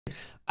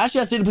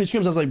Actually, I stayed to play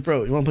streams. I was like,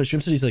 bro, you want to play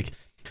stream? He's like,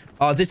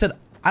 they said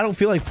I don't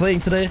feel like playing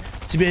today.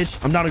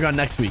 TBH, I'm down to grind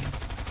next week.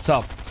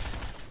 So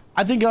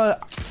I think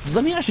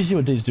let me actually see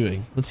what Dey's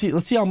doing. Let's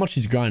see how much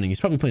he's grinding. He's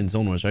probably playing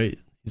Zone Wars, right?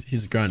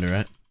 He's a grinder,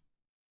 right?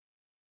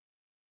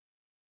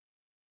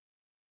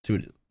 See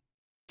what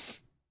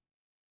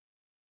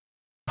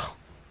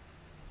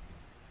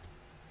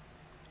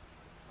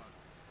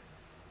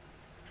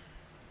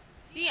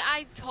See,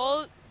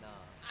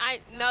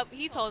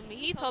 he told me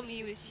he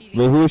was cheating.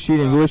 Wait, who was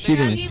cheating? Who was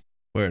cheating?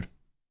 Word.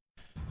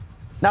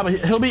 Nah, but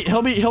he'll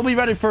be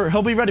ready for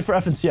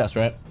FNCS,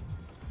 right?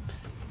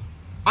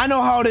 I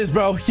know how it is,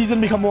 bro. He's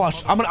gonna become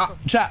washed. I'm gonna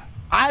chat.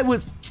 I know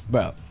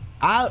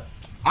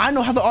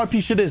how the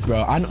RP shit is,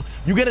 bro. I know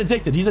you get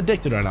addicted. He's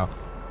addicted right now.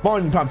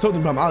 Morning prom, told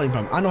him prom, Ali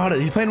prom. I know how to.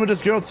 He's playing with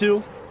this girl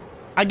too.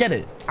 I get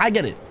it.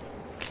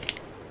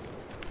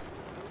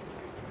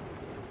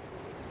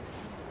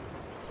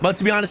 But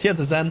to be honest, he has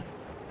a Zen.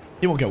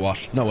 He won't get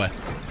washed. No way.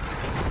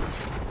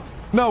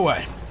 No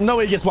way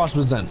he gets washed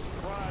with Zen.